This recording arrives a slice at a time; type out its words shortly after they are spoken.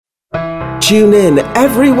Tune in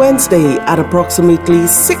every Wednesday at approximately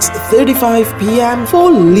 6:35 p.m.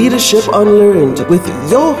 for Leadership Unlearned with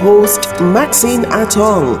your host, Maxine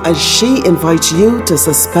Atong, as she invites you to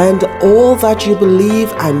suspend all that you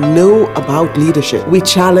believe and know about leadership. We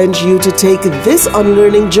challenge you to take this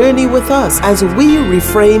unlearning journey with us as we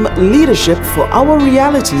reframe leadership for our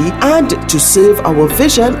reality and to serve our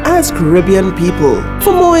vision as Caribbean people.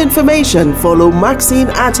 For more information, follow Maxine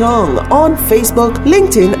Atong on Facebook,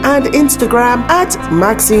 LinkedIn, and Instagram at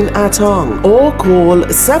Maxine Atong or call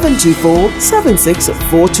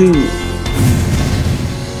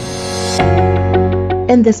 724-7642.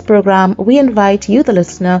 In this program, we invite you, the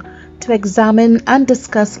listener, to examine and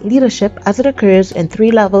discuss leadership as it occurs in three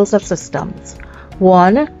levels of systems.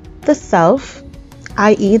 1. The self,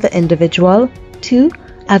 i.e. the individual. 2.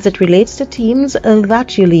 As it relates to teams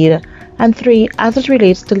that you lead. And 3. As it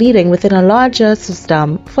relates to leading within a larger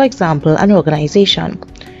system, for example, an organization.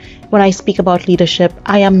 When I speak about leadership,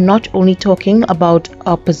 I am not only talking about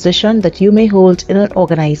a position that you may hold in an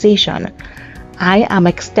organization. I am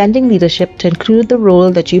extending leadership to include the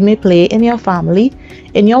role that you may play in your family,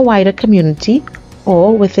 in your wider community,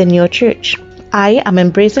 or within your church. I am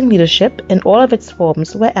embracing leadership in all of its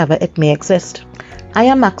forms wherever it may exist. I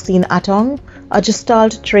am Maxine Atong, a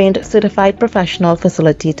Gestalt-trained certified professional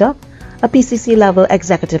facilitator, a PCC-level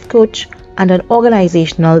executive coach, and an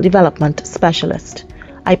organizational development specialist.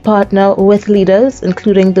 I partner with leaders,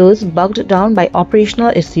 including those bogged down by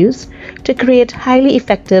operational issues, to create highly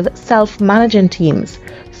effective self-managing teams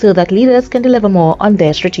so that leaders can deliver more on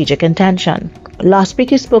their strategic intention. Last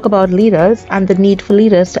week, you spoke about leaders and the need for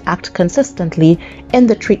leaders to act consistently in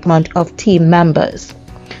the treatment of team members.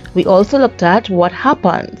 We also looked at what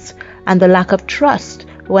happens and the lack of trust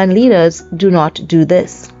when leaders do not do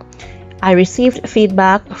this. I received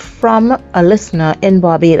feedback from a listener in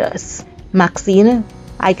Barbados. Maxine,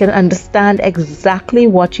 I can understand exactly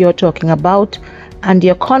what you're talking about, and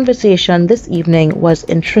your conversation this evening was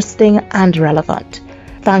interesting and relevant.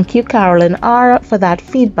 Thank you, Carolyn R., for that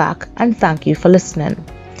feedback, and thank you for listening.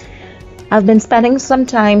 I've been spending some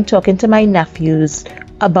time talking to my nephews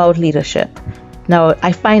about leadership. Now,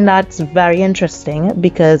 I find that very interesting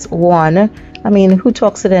because, one, who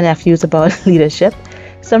talks to their nephews about leadership?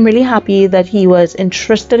 So I'm really happy that he was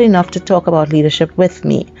interested enough to talk about leadership with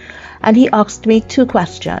me. And he asked me two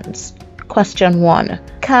questions. Question 1,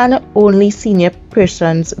 can only senior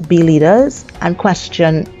persons be leaders? And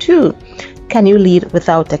question 2, can you lead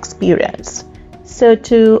without experience? So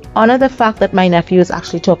to honor the fact that my nephew is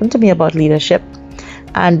actually talking to me about leadership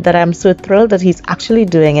and that I'm so thrilled that he's actually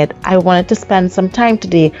doing it, I wanted to spend some time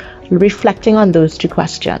today reflecting on those two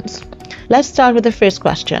questions. Let's start with the first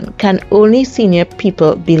question. Can only senior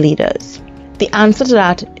people be leaders? The answer to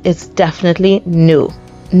that is definitely no.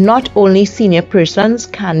 Not only senior persons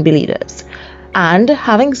can be leaders. And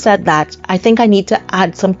having said that, I think I need to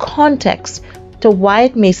add some context to why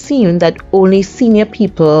it may seem that only senior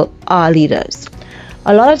people are leaders.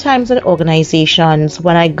 A lot of times in organizations,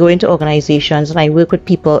 when I go into organizations and I work with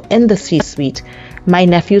people in the C-suite, my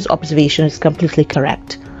nephew's observation is completely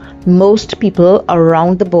correct. Most people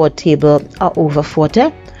around the board table are over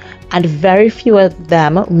 40, and very few of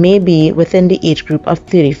them may be within the age group of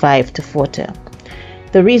 35 to 40.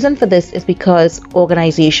 The reason for this is because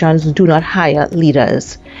organizations do not hire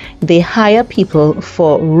leaders. They hire people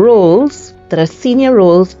for roles that are senior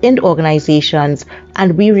roles in organizations,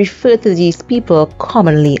 and we refer to these people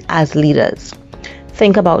commonly as leaders.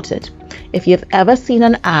 Think about it. If you've ever seen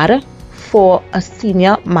an ad for a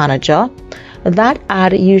senior manager, that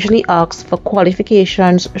ad usually asks for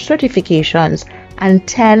qualifications, certifications, and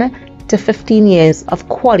 10 to 15 years of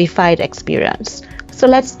qualified experience. So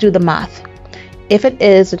let's do the math. If it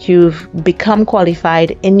is that you've become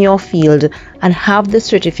qualified in your field and have the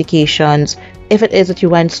certifications, if it is that you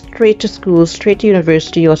went straight to school, straight to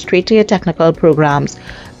university, or straight to your technical programs,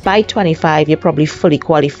 by 25, you're probably fully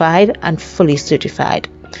qualified and fully certified.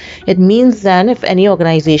 It means then if any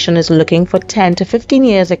organization is looking for 10 to 15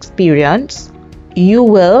 years experience, you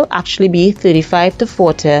will actually be 35 to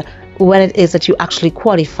 40 when it is that you actually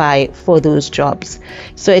qualify for those jobs.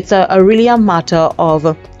 So it's really a matter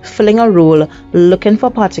of filling a role, looking for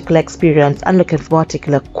particular experience and looking for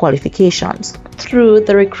particular qualifications. Through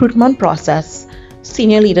the recruitment process,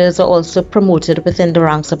 senior leaders are also promoted within the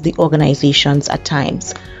ranks of the organizations at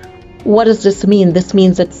times. What does this mean? This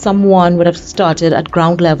means that someone would have started at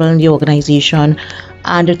ground level in the organization,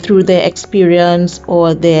 and through their experience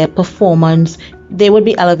or their performance, they would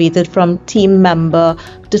be elevated from team member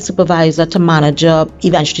to supervisor to manager,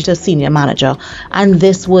 eventually to senior manager. And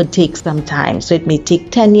this would take some time. So it may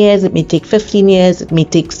take 10 years, it may take 15 years, it may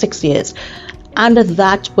take 6 years. And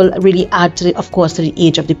that will really add to, of course, to the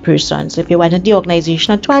age of the person. So if you went into the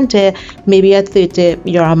organization at 20, maybe at 30,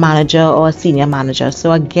 you're a manager or a senior manager.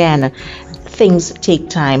 So again, things take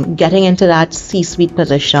time. Getting into that C-suite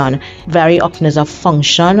position very often is a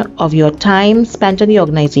function of your time spent in the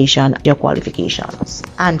organization, your qualifications,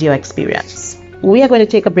 and your experience. We are going to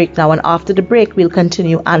take a break now, and after the break, we'll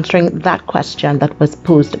continue answering that question that was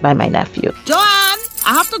posed by my nephew. Joanne,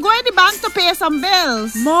 I have to go in the bank to pay some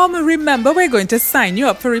bills. Mom, remember we're going to sign you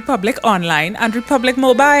up for Republic Online and Republic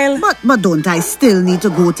Mobile. But don't I still need to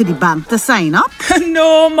go to the bank to sign up?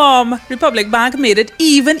 No, Mom. Republic Bank made it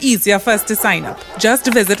even easier for us to sign up.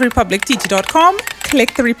 Just visit republictt.com,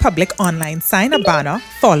 click the Republic Online sign-up banner,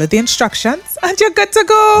 follow the instructions, and you're good to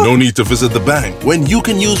go. No need to visit the bank when you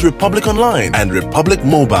can use Republic Online and Republic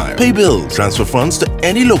Mobile. Pay bills, transfer funds to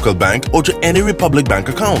any local bank or to any Republic Bank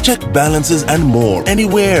account. Check balances and more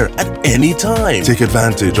anywhere at any time. Take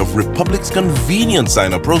advantage of Republic's convenient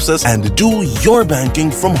sign-up process and do your banking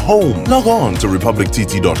from home. Log on to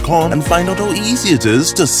republictt.com and find out how easy it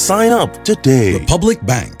is to sign up today. Republic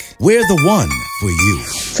Bank, we're the one for you.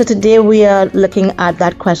 So today we are looking at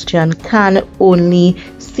that question, can only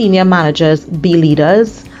senior managers be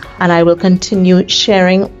leaders? And I will continue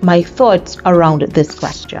sharing my thoughts around this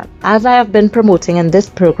question. As I have been promoting in this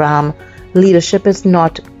program, leadership is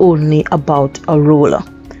not only about a role.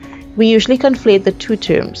 We usually conflate the two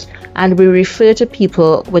terms, and we refer to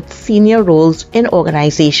people with senior roles in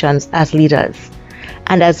organizations as leaders.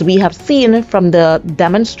 And as we have seen from the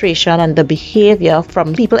demonstration and the behavior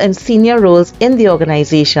from people in senior roles in the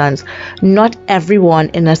organizations, not everyone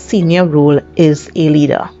in a senior role is a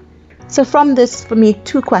leader. So from this, for me,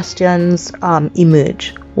 two questions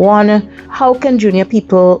emerge. One, how can junior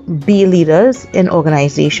people be leaders in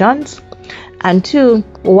organizations? And two,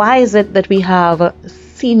 why is it that we have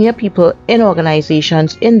senior people in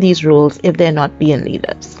organizations in these roles if they're not being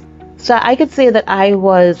leaders? So I could say that I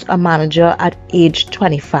was a manager at age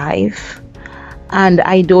 25, and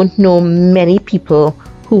I don't know many people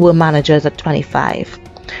who were managers at 25.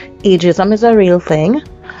 Ageism is a real thing,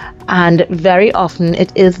 and very often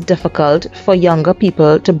it is difficult for younger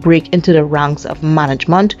people to break into the ranks of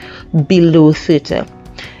management below 30.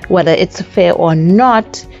 Whether it's fair or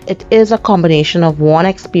not, it is a combination of one,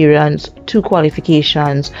 experience, two,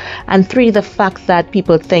 qualifications, and three, the fact that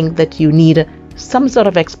people think that you need some sort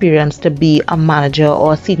of experience to be a manager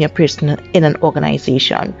or a senior person in an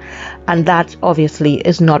organization. And that obviously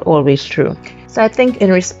is not always true. So I think in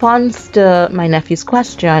response to my nephew's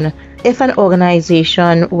question, if an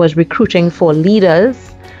organization was recruiting for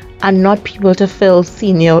leaders and not people to fill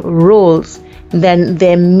senior roles, then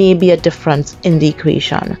there may be a difference in the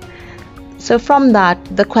equation. So from that,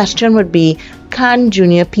 the question would be, can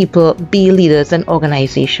junior people be leaders in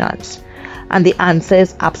organizations? And the answer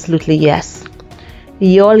is absolutely yes.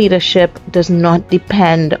 Your leadership does not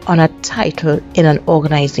depend on a title in an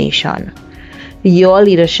organization. Your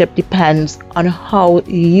leadership depends on how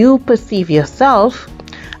you perceive yourself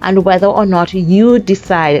and whether or not you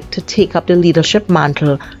decide to take up the leadership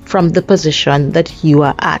mantle from the position that you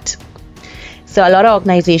are at. So a lot of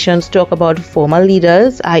organizations talk about formal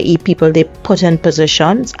leaders, i.e. people they put in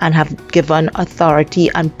positions and have given authority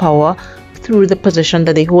and power through the position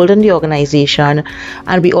that they hold in the organization.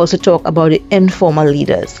 And we also talk about the informal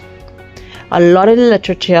leaders. A lot of the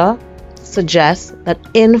literature suggests that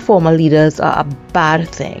informal leaders are a bad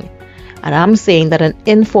thing. And I'm saying that an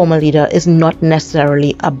informal leader is not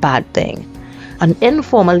necessarily a bad thing. An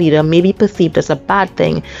informal leader may be perceived as a bad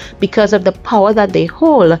thing because of the power that they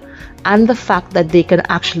hold and the fact that they can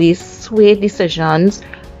actually sway decisions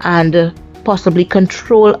and possibly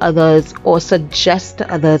control others or suggest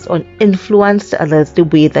to others or influence others the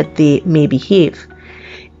way that they may behave.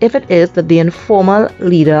 If it is that the informal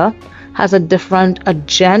leader has a different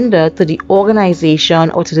agenda to the organization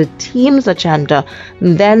or to the team's agenda,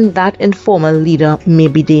 then that informal leader may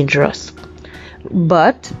be dangerous.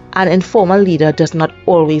 But an informal leader does not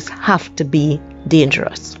always have to be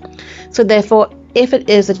dangerous. So therefore, if it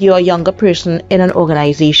is that you're a younger person in an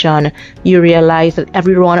organization, you realize that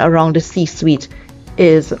everyone around the C-suite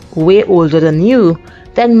is way older than you,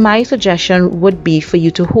 then my suggestion would be for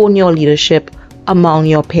you to hone your leadership among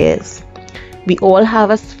your peers. We all have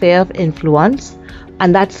a sphere of influence,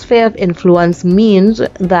 and that sphere of influence means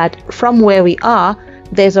that from where we are,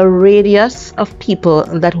 there's a radius of people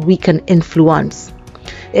that we can influence.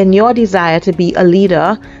 In your desire to be a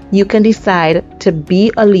leader, you can decide to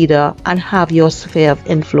be a leader and have your sphere of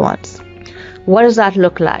influence. What does that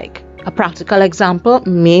look like? A practical example,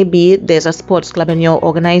 maybe there's a sports club in your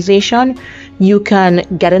organization. You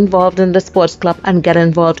can get involved in the sports club and get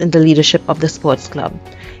involved in the leadership of the sports club.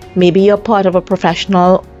 Maybe you're part of a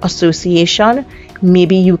professional association.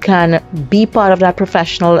 Maybe you can be part of that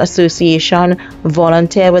professional association,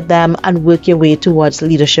 volunteer with them, and work your way towards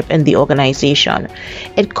leadership in the organization.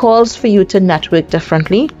 It calls for you to network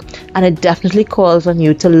differently, and it definitely calls on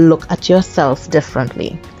you to look at yourself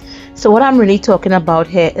differently. So what I'm really talking about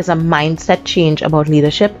here is a mindset change about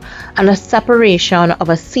leadership and a separation of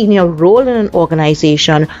a senior role in an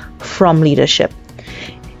organization from leadership.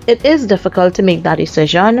 It is difficult to make that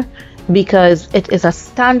decision because it is a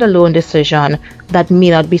standalone decision that may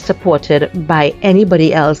not be supported by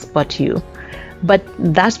anybody else but you. But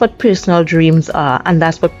that's what personal dreams are, and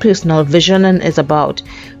that's what personal visioning is about.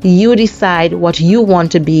 You decide what you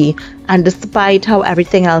want to be, and despite how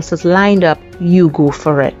everything else is lined up, you go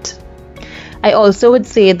for it. I also would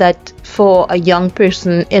say that for a young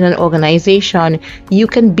person in an organization, you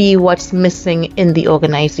can be what's missing in the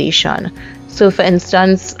organization. So for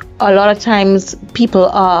instance, a lot of times people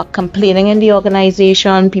are complaining in the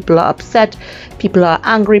organization, people are upset, people are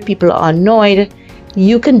angry, people are annoyed.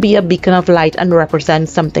 You can be a beacon of light and represent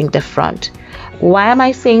something different. Why am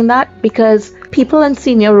I saying that? Because people in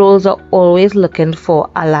senior roles are always looking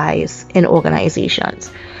for allies in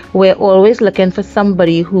organizations. We're always looking for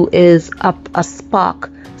somebody who is up a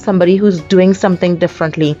spark, somebody who's doing something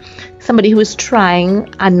differently, somebody who's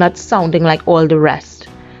trying and not sounding like all the rest.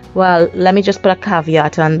 Well, let me just put a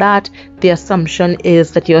caveat on that. The assumption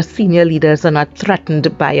is that your senior leaders are not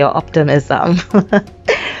threatened by your optimism.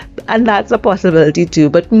 And that's a possibility too.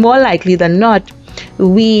 But more likely than not,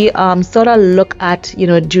 we sort of look at,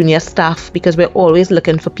 junior staff because we're always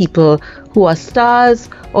looking for people who are stars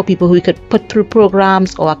or people who we could put through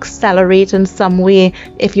programs or accelerate in some way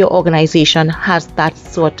if your organization has that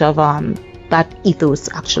sort of that ethos.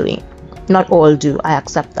 Actually, not all do. I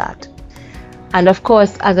accept that. And of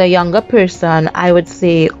course, as a younger person, I would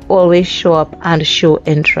say always show up and show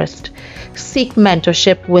interest. Seek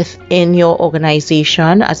mentorship within your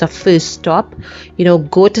organization as a first stop.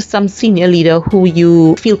 Go to some senior leader who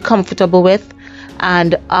you feel comfortable with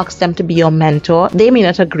and ask them to be your mentor. They may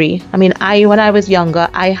not agree. When I was younger,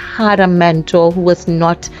 I had a mentor who was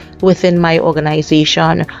not within my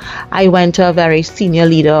organization. I went to a very senior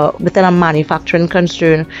leader within a manufacturing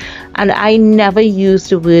concern, and I never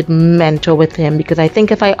used the word mentor with him because I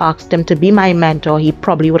think if I asked him to be my mentor, he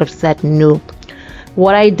probably would have said no.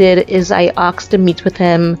 What I did is I asked to meet with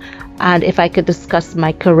him and if I could discuss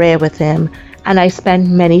my career with him. And I spent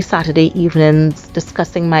many Saturday evenings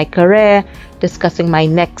discussing my career, discussing my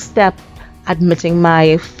next step, admitting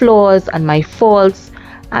my flaws and my faults.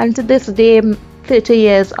 And to this day, 30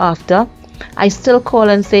 years after, I still call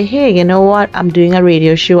and say, hey, you know what? I'm doing a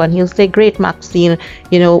radio show. And he'll say, great, Maxine.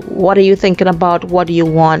 What are you thinking about? What do you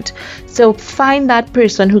want? So find that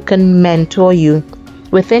person who can mentor you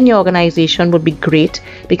within your organization would be great,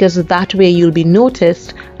 because that way you'll be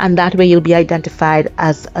noticed and that way you'll be identified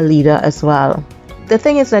as a leader as well. The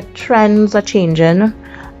thing is that trends are changing,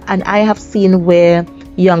 and I have seen where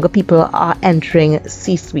younger people are entering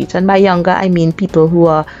C-suite. And by younger, I mean people who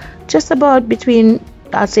are just about between,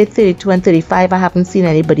 I'll say 32 and 35. I haven't seen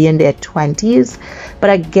anybody in their 20s. But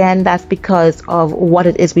again, that's because of what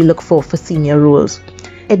it is we look for senior roles.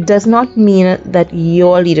 It does not mean that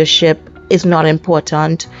your leadership is not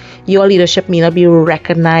important. Your leadership may not be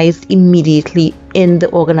recognized immediately in the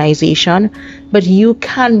organization, but you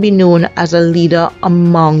can be known as a leader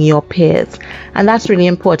among your peers. And that's really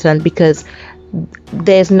important because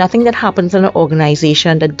there's nothing that happens in an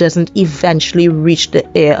organization that doesn't eventually reach the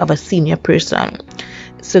ear of a senior person.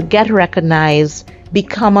 So get recognized,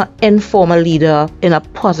 become an informal leader in a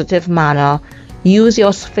positive manner, use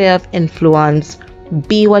your sphere of influence,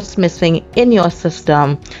 be what's missing in your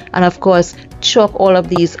system, and of course chalk all of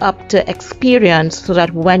these up to experience so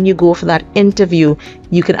that when you go for that interview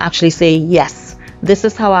you can actually say, yes, this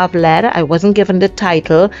is how I've led. I wasn't given the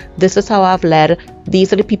title. This is how I've led.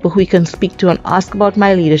 These are the people who you can speak to and ask about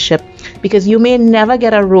my leadership, because you may never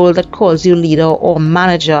get a role that calls you leader or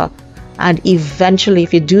manager, and eventually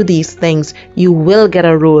if you do these things you will get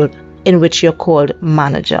a role in which you're called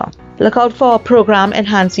manager. Look out for our program,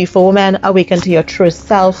 Enhance You for Women, Awaken to Your True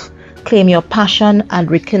Self, Claim Your Passion and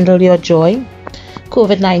Rekindle Your Joy.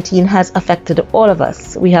 COVID-19 has affected all of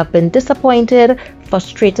us. We have been disappointed,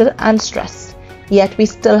 frustrated and stressed. Yet we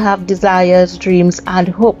still have desires, dreams and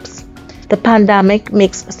hopes. The pandemic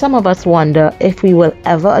makes some of us wonder if we will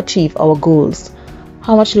ever achieve our goals.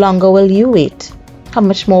 How much longer will you wait? How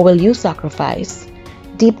much more will you sacrifice?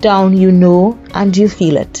 Deep down you know and you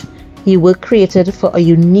feel it. You were created for a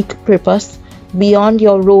unique purpose beyond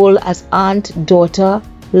your role as aunt, daughter,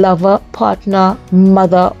 lover, partner,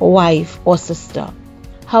 mother, wife, or sister.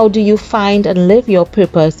 How do you find and live your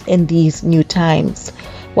purpose in these new times?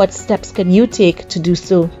 What steps can you take to do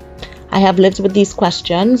so? I have lived with these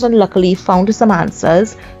questions and luckily found some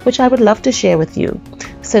answers, which I would love to share with you.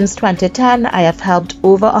 Since 2010, I have helped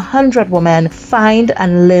over 100 women find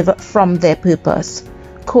and live from their purpose.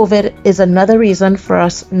 COVID is another reason for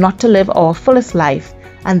us not to live our fullest life,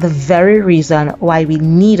 and the very reason why we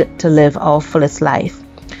need to live our fullest life.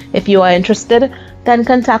 If you are interested, then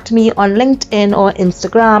contact me on LinkedIn or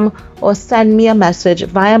Instagram, or send me a message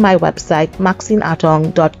via my website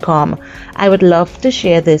maxineatong.com. I would love to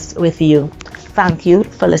share this with you. Thank you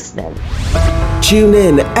for listening. Tune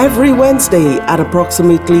in every Wednesday at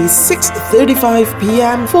approximately 6:35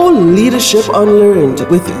 p.m. for Leadership Unlearned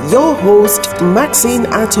with your host, Maxine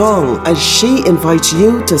Atong, as she invites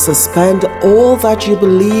you to suspend all that you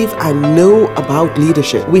believe and know about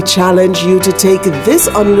leadership. We challenge you to take this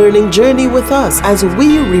unlearning journey with us as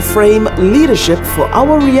we reframe leadership for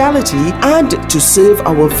our reality and to serve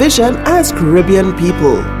our vision as Caribbean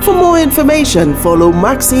people. For more information, follow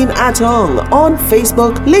Maxine Atong on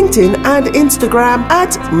Facebook, LinkedIn, and Instagram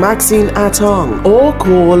at Maxine Atong or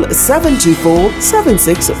call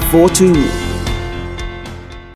 724-7642.